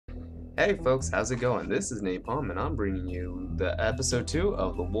Hey folks, how's it going? This is Napalm, and I'm bringing you the episode 2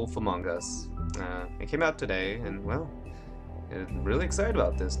 of The Wolf Among Us. It came out today, and well, I'm really excited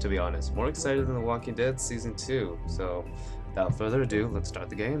about this, to be honest. More excited than The Walking Dead Season 2. So, without further ado, let's start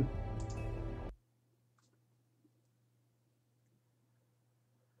the game.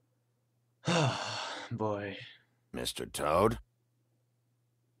 Boy. Mr. Toad?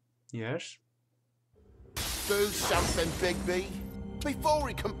 Yes? Do something, Bigby, before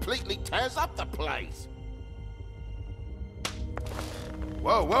he completely tears up the place!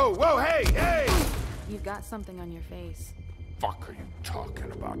 Whoa, whoa, whoa, hey, hey! You've got something on your face. Fuck are you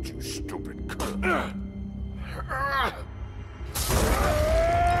talking about, you stupid cunt?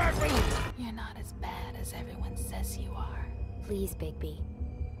 You're not as bad as everyone says you are. Please, Bigby.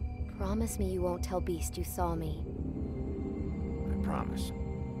 Promise me you won't tell Beast you saw me. I promise.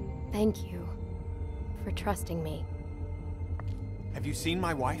 Thank you for trusting me. Have you seen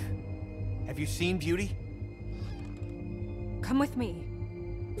my wife? Have you seen Beauty? Come with me.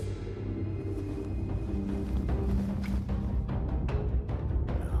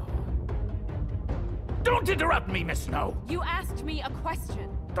 Don't interrupt me, Miss Snow! You asked me a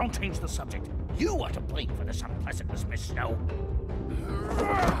question. Don't change the subject. You are to blame for this unpleasantness, Miss Snow.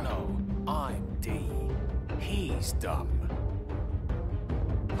 No, I'm Dee. He's dumb.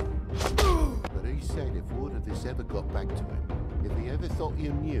 But he said if word of this ever got back to him, if he ever thought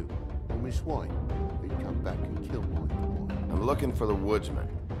you knew, or Miss White, he'd come back and kill my boy. I'm looking for the woodsman.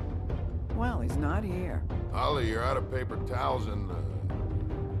 Well, he's not here. Ollie, you're out of paper towels and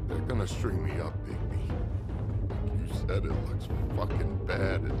they're gonna string me up, Bigby. You said it looks fucking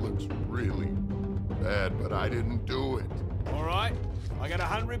bad. It looks really bad, but I didn't do it. All right, I got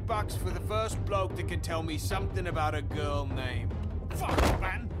 $100 for the first bloke that can tell me something about a girl named. Fuck,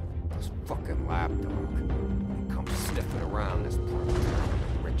 man! This fucking lapdog. He comes sniffing around this part of town.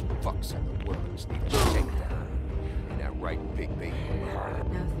 Rich fucks and the women's need a shakedown. Ain't that right, Bigby?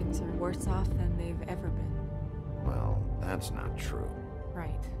 Now things are worse off than they've ever been. Well, that's not true.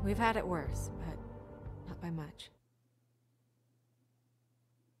 Right. We've had it worse, but not by much.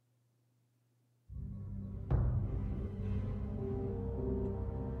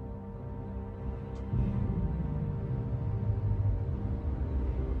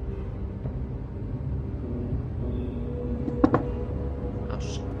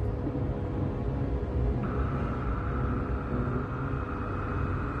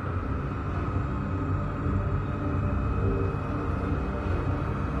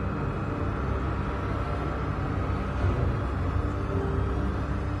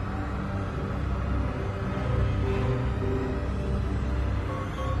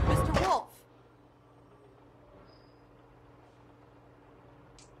 Mr. Wolf!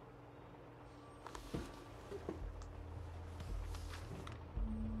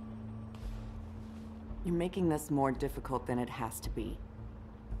 You're making this more difficult than it has to be.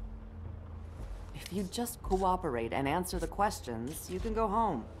 If you just cooperate and answer the questions, you can go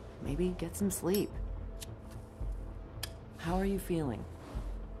home. Maybe get some sleep. How are you feeling?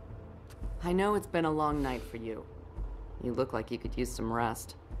 I know it's been a long night for you. You look like you could use some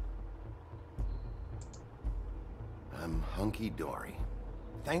rest. I'm hunky-dory.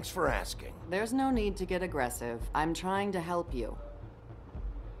 Thanks for asking. There's no need to get aggressive. I'm trying to help you.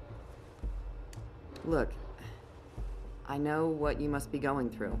 Look, I know what you must be going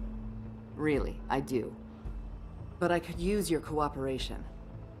through. Really, I do. But I could use your cooperation.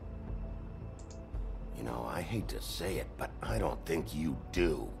 You know, I hate to say it, but I don't think you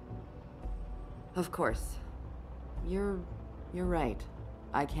do. Of course. You're right.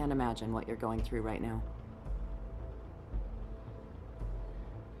 I can't imagine what you're going through right now.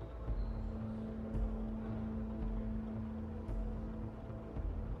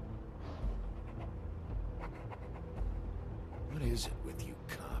 What is it with you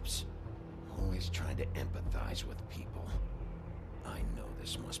cops? Always trying to empathize with people. I know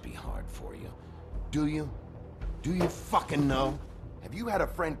this must be hard for you. Do you? Do you fucking know? Have you had a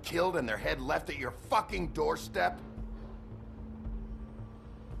friend killed and their head left at your fucking doorstep?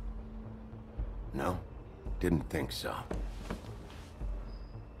 No? Didn't think so.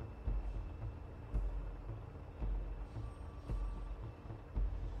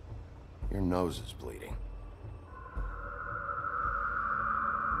 Your nose is bleeding.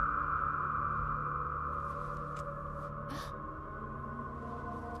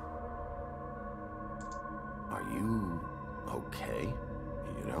 Are you okay?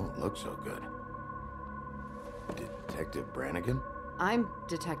 You don't look so good. Detective Brannigan? I'm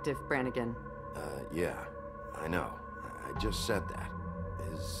Detective Brannigan. Yeah, I know. I just said that.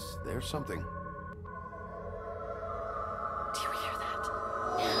 Is there something? Do you hear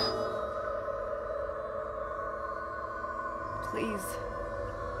that? Please.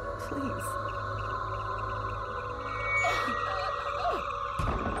 Please.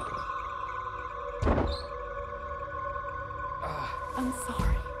 I'm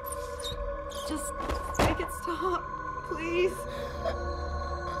sorry. Just make it stop, please.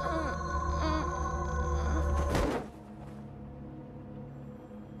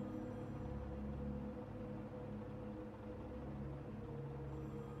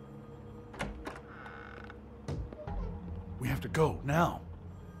 We have to go, now.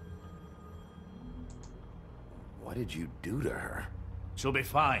 What did you do to her? She'll be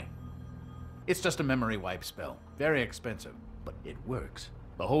fine. It's just a memory wipe spell. Very expensive, but it works.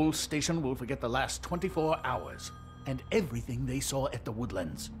 The whole station will forget the last 24 hours, and everything they saw at the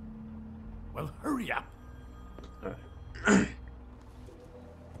Woodlands. Well, hurry up.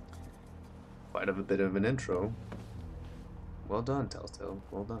 Quite a bit of an intro. Well done, Telltale.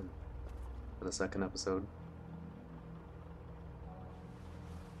 Well done. For the second episode.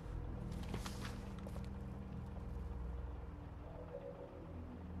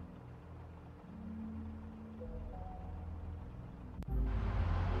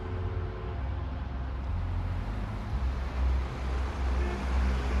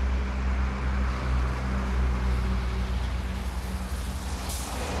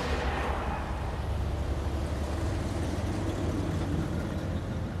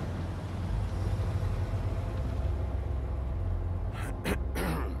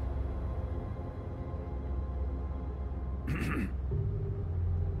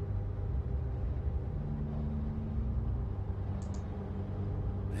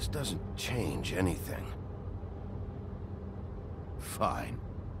 This doesn't change anything. Fine.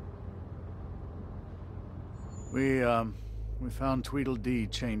 We found Tweedle Dee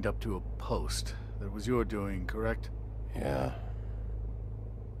chained up to a post. That was your doing, correct? Yeah.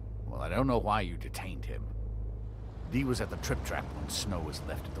 Well, I don't know why you detained him. Dee was at the trip trap when Snow was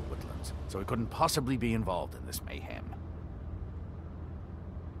left at the Woodlands, so he couldn't possibly be involved in this mayhem.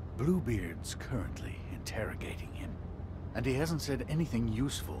 Bluebeard's currently interrogating him, and he hasn't said anything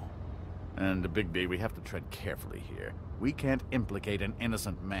useful. And Bigby, we have to tread carefully here. We can't implicate an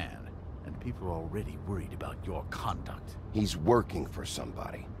innocent man, and people are already worried about your conduct. He's working for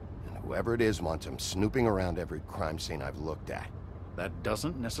somebody, and whoever it is wants him snooping around every crime scene I've looked at. That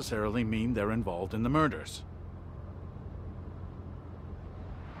doesn't necessarily mean they're involved in the murders.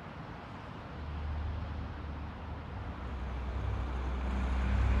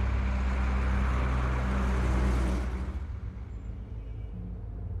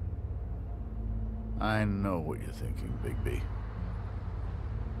 I know what you're thinking, Bigby.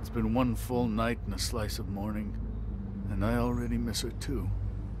 It's been one full night and a slice of morning, and I already miss her too.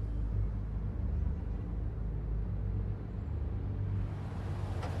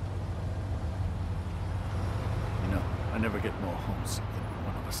 You know, I never get more homesick than when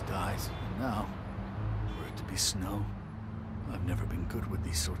one of us dies, and now, were it to be Snow, I've never been good with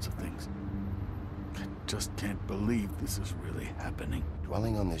these sorts of things. I just can't believe this is really happening.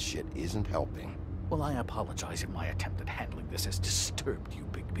 Dwelling on this shit isn't helping. Well, I apologize if my attempt at handling this has disturbed you,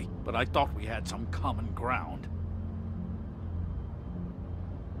 Bigby, but I thought we had some common ground.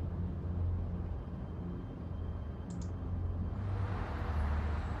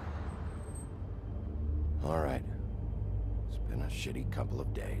 All right. It's been a shitty couple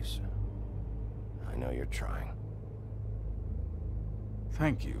of days. I know you're trying.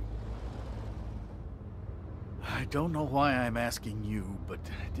 Thank you. I don't know why I'm asking you, but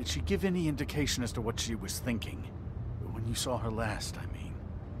did she give any indication as to what she was thinking? When you saw her last, I mean.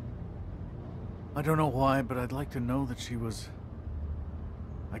 I don't know why, but I'd like to know that she was,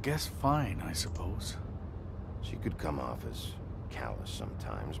 I guess, fine, I suppose. She could come off as callous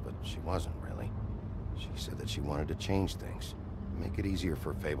sometimes, but she wasn't really. She said that she wanted to change things, make it easier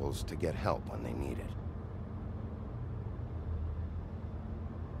for Fables to get help when they need it.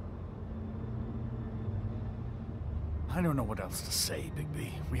 I don't know what else to say,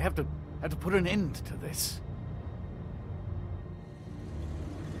 Bigby. We have to put an end to this.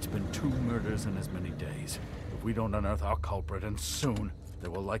 It's been 2 murders in as many days. If we don't unearth our culprit, and soon,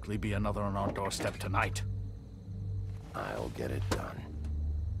 there will likely be another on our doorstep tonight. I'll get it done.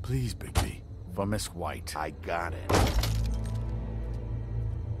 Please, Bigby. For Miss White. I got it.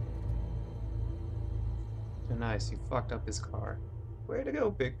 So nice, you fucked up his car. Way to go,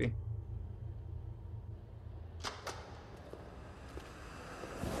 Bigby.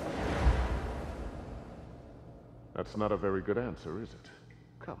 That's not a very good answer, is it?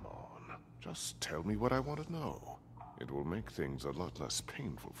 Come on, just tell me what I want to know. It will make things a lot less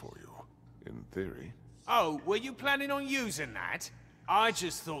painful for you, in theory. Oh, were you planning on using that? I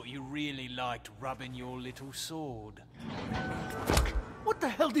just thought you really liked rubbing your little sword. What the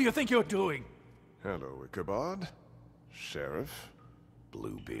hell do you think you're doing? Hello, Ichabod. Sheriff.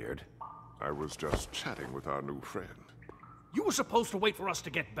 Bluebeard. I was just chatting with our new friend. You were supposed to wait for us to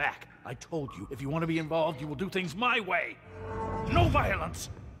get back. I told you, if you want to be involved, you will do things my way. No violence!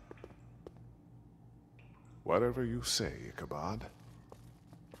 Whatever you say, Ichabod.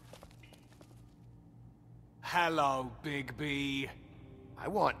 Hello, Bigby. I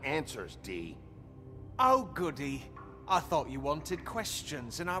want answers, Dee. Oh, goody. I thought you wanted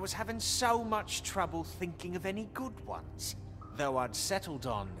questions, and I was having so much trouble thinking of any good ones. Though I'd settled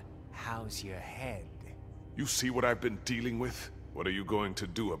on, how's your head? You see what I've been dealing with? What are you going to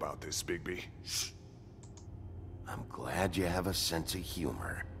do about this, Bigby? I'm glad you have a sense of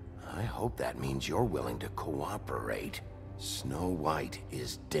humor. I hope that means you're willing to cooperate. Snow White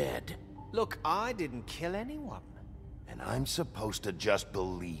is dead. Look, I didn't kill anyone. And I'm supposed to just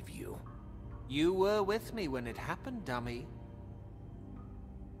believe you. You were with me when it happened, dummy.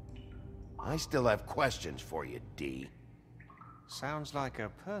 I still have questions for you, Dee. Sounds like a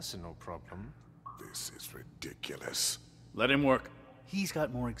personal problem. This is ridiculous. Let him work. He's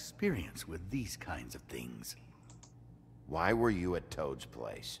got more experience with these kinds of things. Why were you at Toad's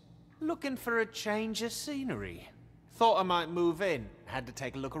place? Looking for a change of scenery. Thought I might move in. Had to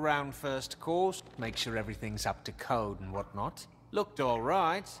take a look around first, of course. Make sure everything's up to code and whatnot. Looked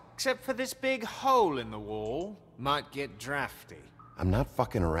alright, except for this big hole in the wall. Might get drafty. I'm not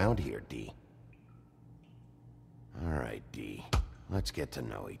fucking around here, Dee. Alright, Dee. Let's get to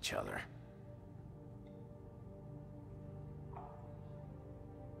know each other.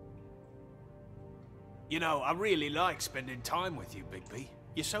 You know, I really like spending time with you, Bigby.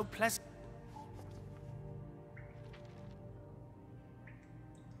 You're so pleasant.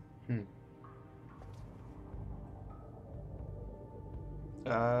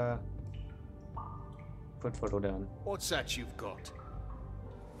 Put photo down. What's that you've got?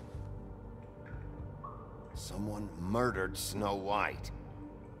 Someone murdered Snow White.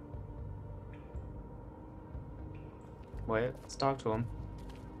 Wait, let's talk to him.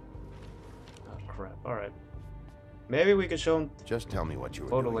 Oh crap, alright. Maybe we could show him. Just tell me what you were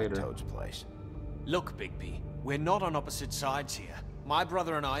Photo doing later. at Toad's place. Look, Bigby, we're not on opposite sides here. My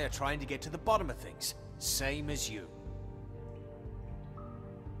brother and I are trying to get to the bottom of things. Same as you.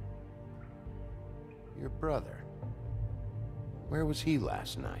 Your brother. Where was he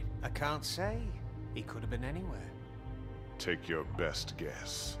last night? I can't say. He could have been anywhere. Take your best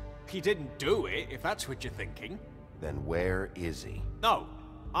guess. He didn't do it, if that's what you're thinking. Then where is he? No,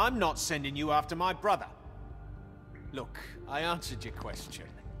 I'm not sending you after my brother. Look, I answered your question.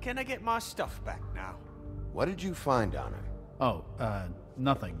 Can I get my stuff back now? What did you find on him? Oh,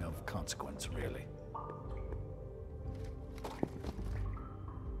 nothing of consequence, really.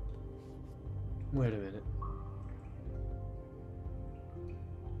 Wait a minute.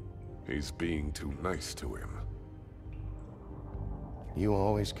 He's being too nice to him. You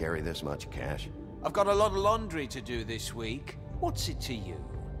always carry this much cash? I've got a lot of laundry to do this week. What's it to you?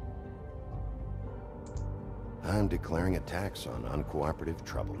 I'm declaring a tax on uncooperative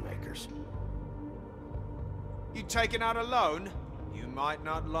troublemakers. You taking out a loan? You might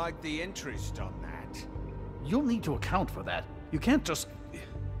not like the interest on that. You'll need to account for that. You can't just...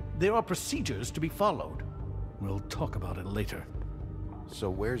 There are procedures to be followed. We'll talk about it later. So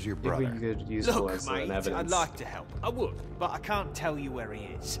where's your If brother? we could use it Look, as mate, an evidence. I'd like to help. I would, but I can't tell you where he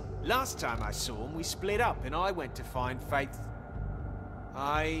is. Last time I saw him, we split up and I went to find Faith.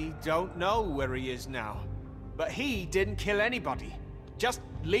 I don't know where he is now. But he didn't kill anybody. Just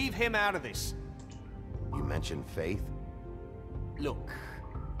leave him out of this. You mentioned Faith? Look,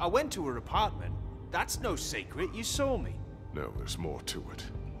 I went to her apartment. That's no secret. You saw me. No, there's more to it.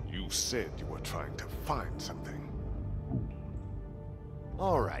 You said you were trying to find something.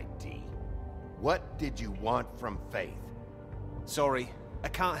 All right, Dee. What did you want from Faith? Sorry, I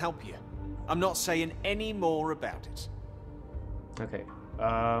can't help you. I'm not saying any more about it. Okay.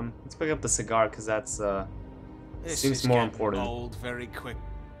 Let's pick up the cigar because that's This seems is more getting important. old very quick.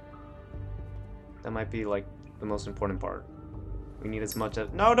 That might be like the most important part. We need as much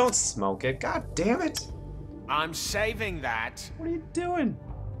of. No, don't smoke it. God damn it! I'm saving that. What are you doing?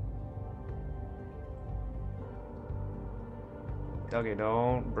 Okay,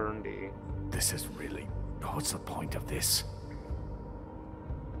 don't burn D. This is really... What's the point of this?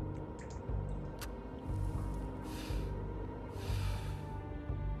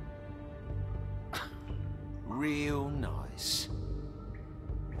 Real nice.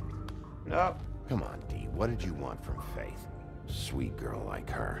 No. Come on, Dee. What did you want from Faith? Sweet girl like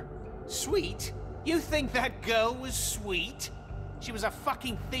her. Sweet? You think that girl was sweet? She was a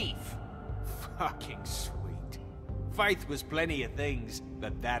fucking thief. Fucking sweet. Faith was plenty of things,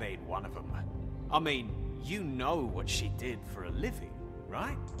 but that ain't one of them. I mean, you know what she did for a living,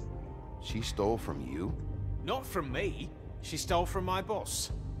 right? She stole from you? Not from me. She stole from my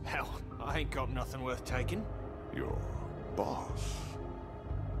boss. Hell, I ain't got nothing worth taking. Your boss.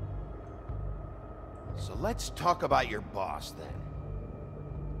 So let's talk about your boss, then.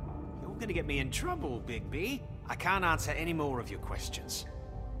 You're gonna get me in trouble, Bigby. I can't answer any more of your questions.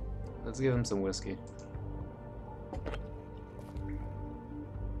 Let's give him some whiskey.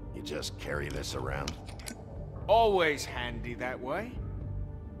 You just carry this around? Always handy that way.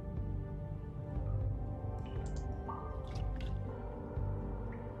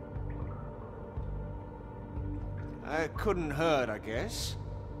 It couldn't hurt, I guess.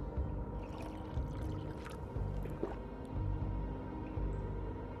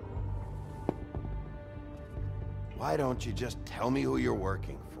 Why don't you just tell me who you're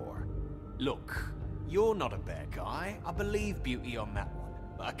working for? Look, you're not a bad guy. I believe Beauty on that one.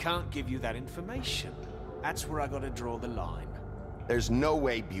 But I can't give you that information. That's where I gotta draw the line. There's no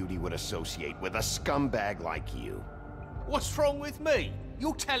way Beauty would associate with a scumbag like you. What's wrong with me?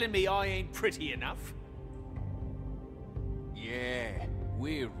 You're telling me I ain't pretty enough? Yeah,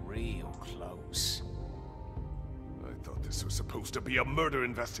 we're real close. I thought this was supposed to be a murder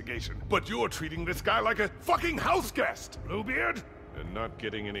investigation, but you're treating this guy like a fucking house guest, Bluebeard! And not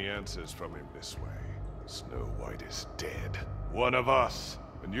getting any answers from him this way. Snow White is dead. One of us.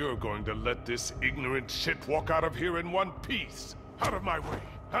 And you're going to let this ignorant shit walk out of here in one piece. Out of my way.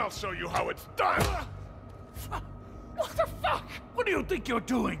 I'll show you how it's done! What the fuck? What do you think you're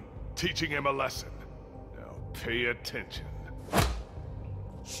doing? Teaching him a lesson. Now pay attention.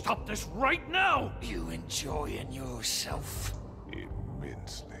 Stop this right now! You enjoying yourself?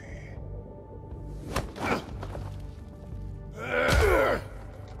 Immensely.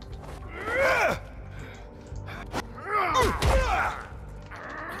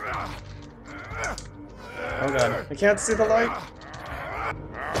 Oh god, I can't see the light.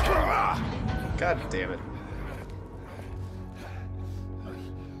 God damn it.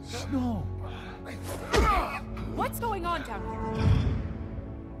 Snow! What's going on down here?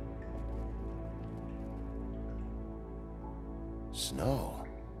 Snow?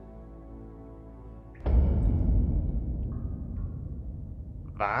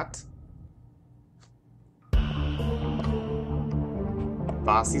 What?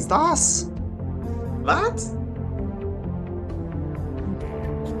 Was ist das? What?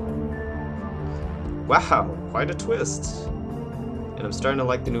 Wow, quite a twist. And I'm starting to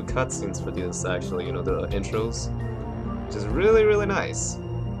like the new cutscenes for this, actually, you know, the intros. Which is really, really nice.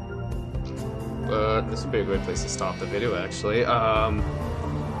 But this would be a great place to stop the video, actually.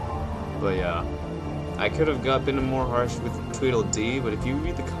 But yeah. I could have been more harsh with Tweedle Dee, but if you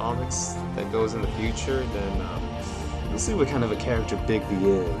read the comics that goes in the future, then you'll see what kind of a character Bigby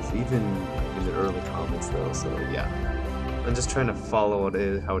is, even in the early comics, though. So yeah, I'm just trying to follow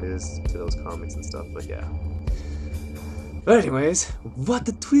how it is to those comics and stuff. But yeah. But anyways, what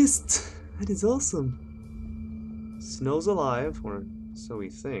a twist! That is awesome. Snow's alive, or so we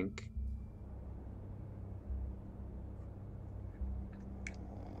think.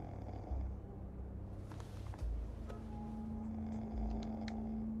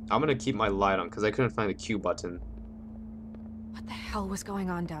 I'm gonna keep my light on because I couldn't find the Q button. What the hell was going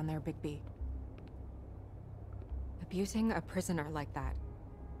on down there, Bigby? Abusing a prisoner like that.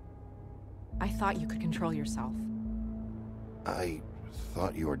 I thought you could control yourself. I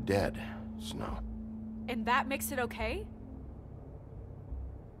thought you were dead, Snow. And that makes it okay?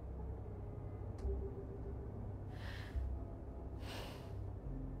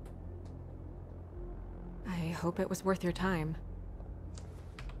 I hope it was worth your time.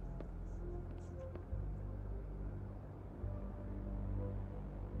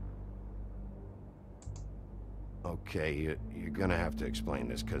 Okay, you're gonna have to explain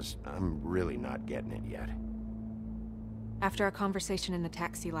this, because I'm really not getting it yet. After a conversation in the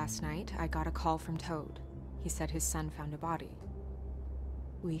taxi last night, I got a call from Toad. He said his son found a body.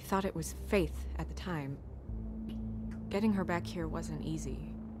 We thought it was Faith at the time. Getting her back here wasn't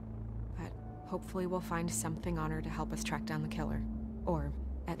easy, but hopefully we'll find something on her to help us track down the killer. Or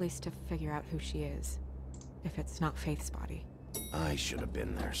at least to figure out who she is, if it's not Faith's body. I should have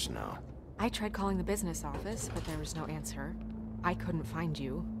been there, Snow. I tried calling the business office, but there was no answer. I couldn't find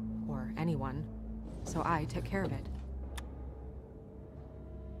you, or anyone, so I took care of it.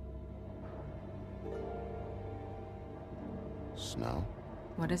 Snow?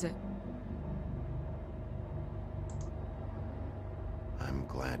 What is it? I'm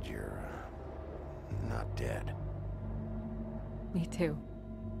glad you're not dead. Me too.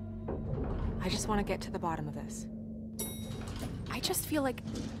 I just want to get to the bottom of this. I just feel like...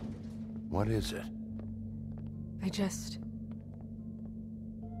 What is it?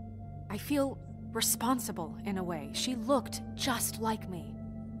 I feel responsible in a way. She looked just like me.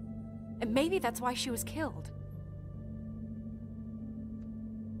 And maybe that's why she was killed.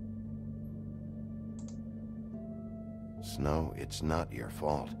 Snow, it's not your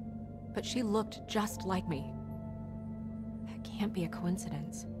fault. But she looked just like me. That can't be a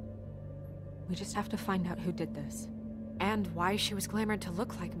coincidence. We just have to find out who did this. And why she was glamored to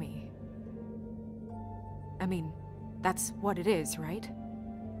look like me. I mean, that's what it is, right?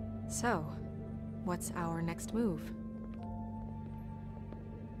 So, what's our next move?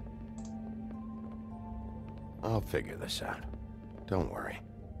 I'll figure this out. Don't worry.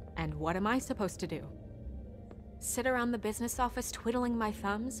 And what am I supposed to do? Sit around the business office twiddling my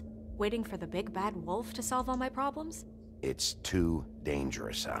thumbs, waiting for the big bad wolf to solve all my problems? It's too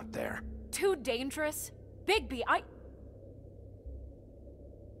dangerous out there. Too dangerous? Bigby, I'm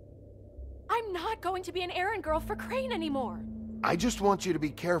not going to be an errand girl for Crane anymore! I just want you to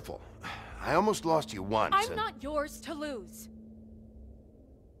be careful. I almost lost you once. I'm not yours to lose.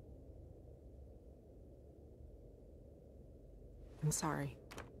 I'm sorry.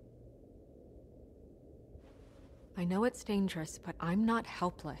 I know it's dangerous, but I'm not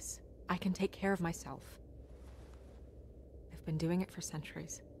helpless. I can take care of myself. I've been doing it for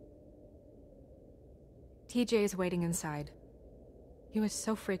centuries. TJ is waiting inside. He was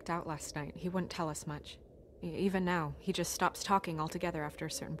so freaked out last night, he wouldn't tell us much. Even now, he just stops talking altogether after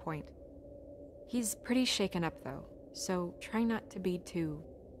a certain point. He's pretty shaken up, though, so try not to be too,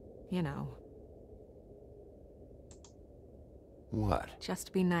 you know. What?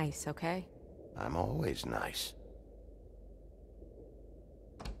 Just be nice, okay? I'm always nice.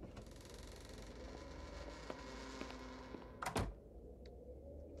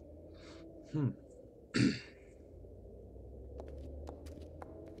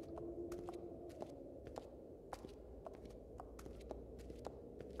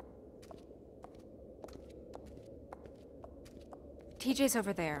 TJ's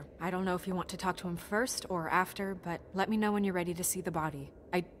over there. I don't know if you want to talk to him first or after, but let me know when you're ready to see the body.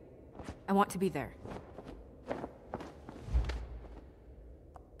 I want to be there.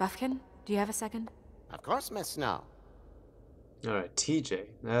 Buffkin, do you have a second? Of course, Miss Snow. Alright, TJ.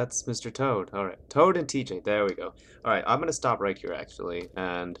 That's Mr. Toad. Alright, Toad and TJ. There we go. Alright, I'm gonna stop right here, actually.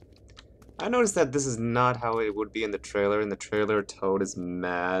 And I noticed that this is not how it would be in the trailer. In the trailer, Toad is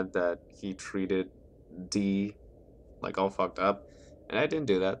mad that he treated Dee, like, all fucked up. And I didn't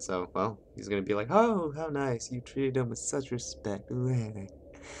do that, so, well, he's gonna be like, oh, how nice. You treated him with such respect.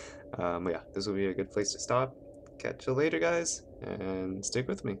 Yeah, this will be a good place to stop. Catch you later, guys. And stick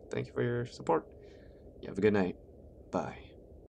with me. Thank you for your support. You have a good night. Bye.